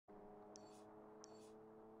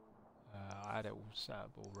had it all set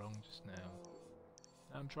up all wrong just now.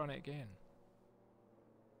 Now I'm trying it again.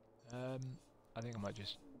 I think I might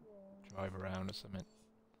just drive around or something.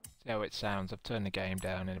 See how it sounds. I've turned the game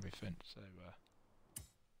down and everything, so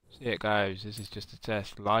see how it goes. This is just a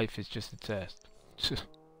test. Life is just a test.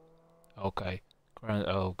 Okay.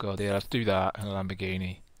 Oh god, yeah, let's do that in a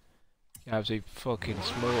Lamborghini. Get absolutely fucking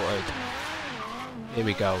slaughtered. Here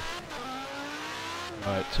we go.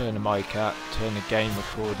 Right, turn the mic up, turn the game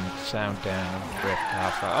recording sound down, drift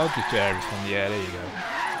half. I'll just do everything. Yeah, there you go.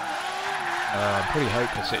 I'm pretty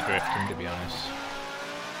hopeless at drifting, to be honest.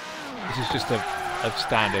 This is just a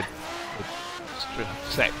standard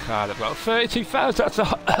set car that got 32,000.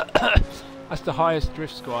 That's the highest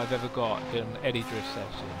drift score I've ever got in any drift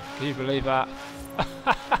session. Can you believe that?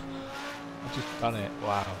 I've just done it.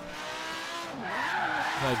 Wow.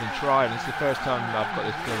 I'm not even trying. It's the first time I've got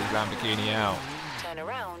this bloody Lamborghini out. Turn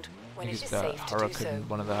around when it is the safe to do so.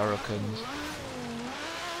 One of the Hurricanes.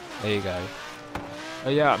 There you go. Oh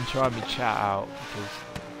yeah, I'm trying my chat out because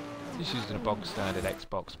I'm just using a bog standard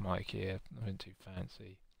Xbox mic here. Nothing too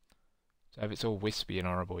fancy. So if it's all wispy and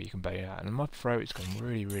horrible, you can bait out. And my throat's gone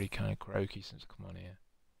really kind of croaky since I come on here.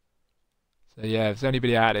 So yeah, if there's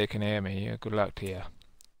anybody out there who can hear me, good luck to you.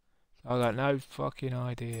 So I've got no fucking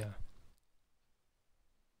idea.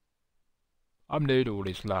 I'm new to all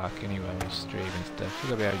this lark anyway, with streaming stuff. It's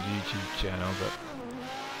got to be our YouTube channel, but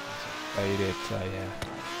it's faded, so yeah.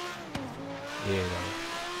 Here we go.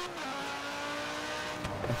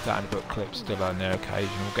 I'm starting to put clips still on there,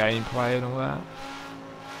 occasional gameplay and all that.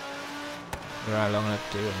 For how long I've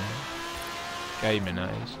been doing it. Gaming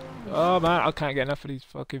those. Oh man, I can't get enough of these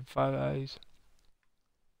fucking photos.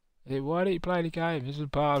 Why don't you play the game? This is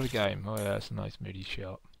part of the game. Oh yeah, that's a nice moody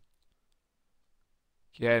shot.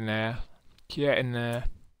 Get in there. Get in there.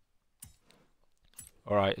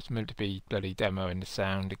 Alright, it's meant to be bloody demoing the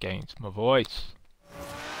sound against my voice.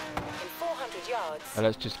 In 400 yards. So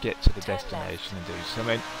let's just get to the destination and do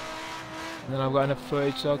something. And then I've got enough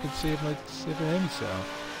footage so I can see if I hear myself.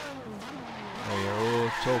 Oh, you're all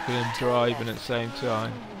talking and driving at the same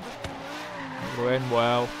time. We're in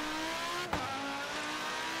well.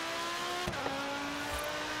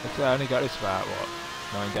 I only got this about, what,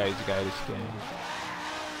 9 days ago, this game.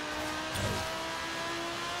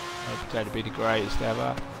 I pretend to be the greatest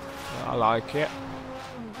ever. But I like it.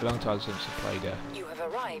 A long time since I played a... You have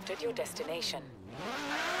arrived at your destination.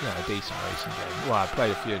 Yeah, a decent racing game. Well, I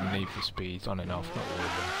played a few Need for Speeds on and off, not all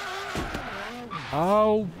of them.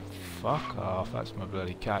 Oh, fuck off. That's my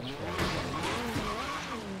bloody catchphrase.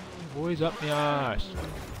 Boys up the arse.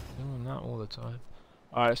 Doing that all the time.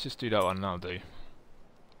 Alright, let's just do that one, that'll do.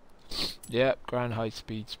 Yep, grand high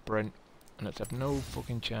speed sprint. And let's have no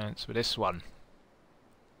fucking chance with this one.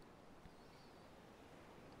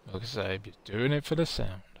 Like I say, just doing it for the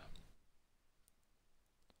sound.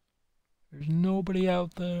 There's nobody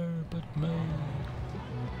out there but me.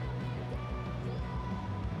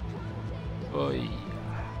 Oi.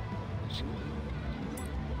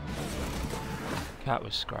 Cat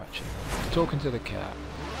was scratching. Talking to the cat.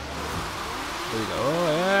 There we go.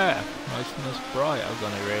 Oh yeah! Nice and bright. I was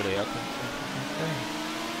on it really. I couldn't see anything.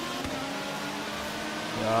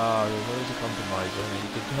 Yeah, there's always a compromise, isn't it? You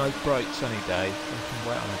get a nice bright sunny day, something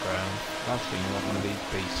wet on the ground. Last thing you want one of these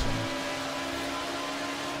beasts on.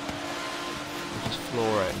 You just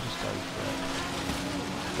floor it and just go for it.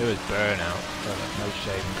 It was burnout, but like no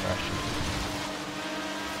shaving crashes.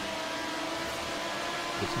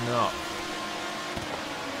 It's not.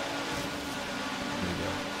 There we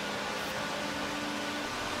go.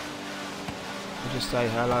 I'll just say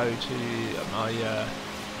hello to my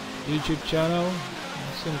YouTube channel.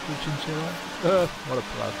 CynicalChinchilla. What a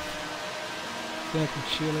plug.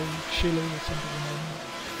 CynicalChinchilla or something like that.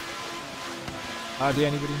 Hardly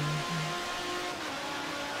anybody knows me.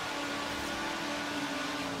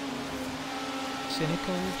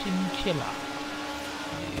 CynicalChinchilla.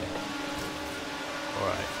 Yeah.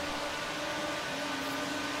 Alright.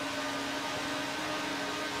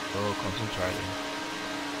 Oh, concentrating.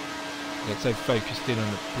 I get so focused in on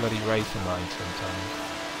the bloody racing line sometimes.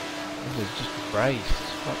 This is just a race.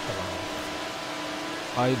 Fuck the line.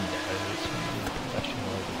 I know it's going to be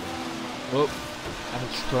professional. Oh,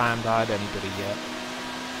 haven't slammed hard anybody yet.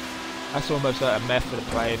 That's almost like a method of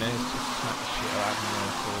playing this. Just smack the shit out of them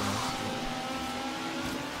around corners.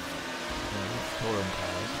 Yeah, not touring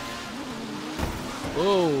cars.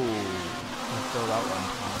 Whoa! I saw that one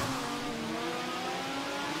time.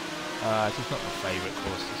 This is not my favourite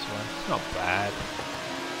course, this one. It's not bad.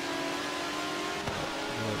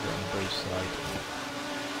 A little bit on the brief side.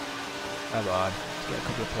 Come on, let's get a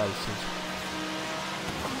couple of places.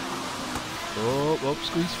 Oh,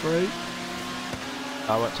 squeeze through.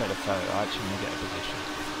 I won't take the photo, I actually want to get a position.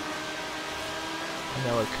 I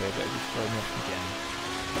know I could, but it just throw me off the game.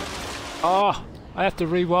 Oh! I have to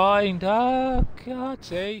rewind! Oh, God,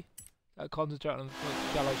 see? I concentrate on the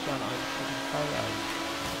shallow shot, I just taking photos.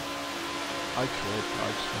 I could, I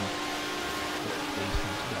just want to look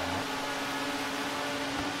decent to that.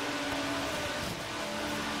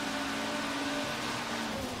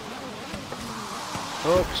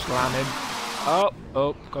 Oh, slamming.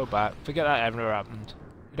 Oh, go back. Forget that ever happened.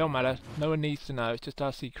 It don't matter. No one needs to know. It's just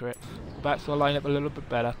our secret. Go back so I'll line up a little bit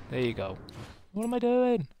better. There you go. What am I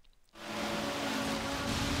doing?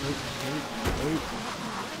 Oop.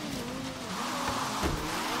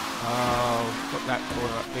 Oh, fuck that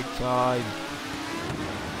corner up big time.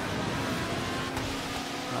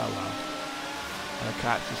 Oh well. And the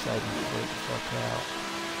cats are saving me the fuck out.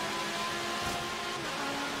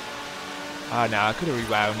 Oh no, I could have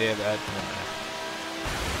rewound here, but I'll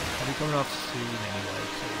be coming off soon anyway,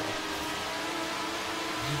 so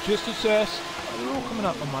this is just a test. Oh, they're all coming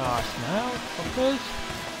up on my arse now, fuckers.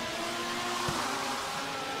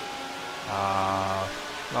 Ah,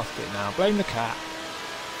 lost it now. Blame the cat.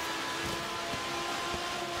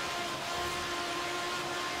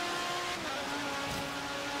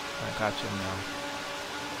 Can't catch him now.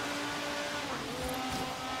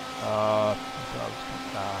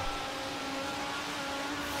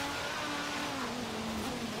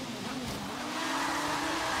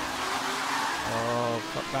 Oh,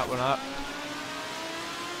 fuck that one up.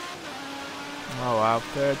 Oh wow,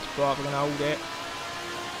 third spot, we're gonna hold it.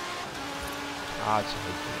 Ah, I'll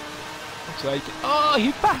take it. Oh,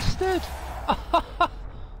 you bastard!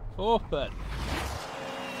 Open.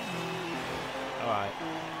 Alright.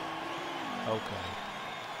 Okay.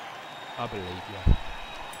 I believe you.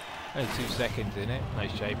 Only 2 seconds in it, no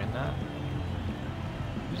shame in that.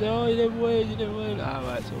 Oh, you didn't win. Ah,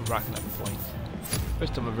 right, so we're racking up points.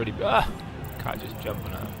 First time I've really... Ah! Cat just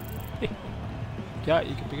jumping out. Cat,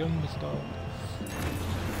 you can begin the start.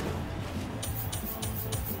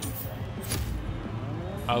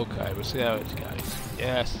 Okay, we'll see how it goes.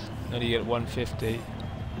 Yes, only get 150.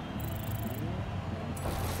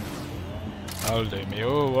 That'll do me.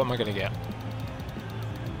 Oh, what am I going to get?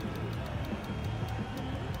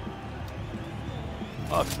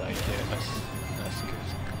 I'll take it. That's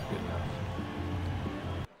good enough.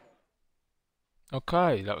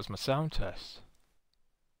 Okay, that was my sound test.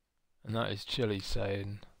 And that is Chili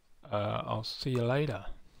saying, I'll see you later.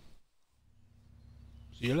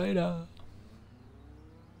 See you later.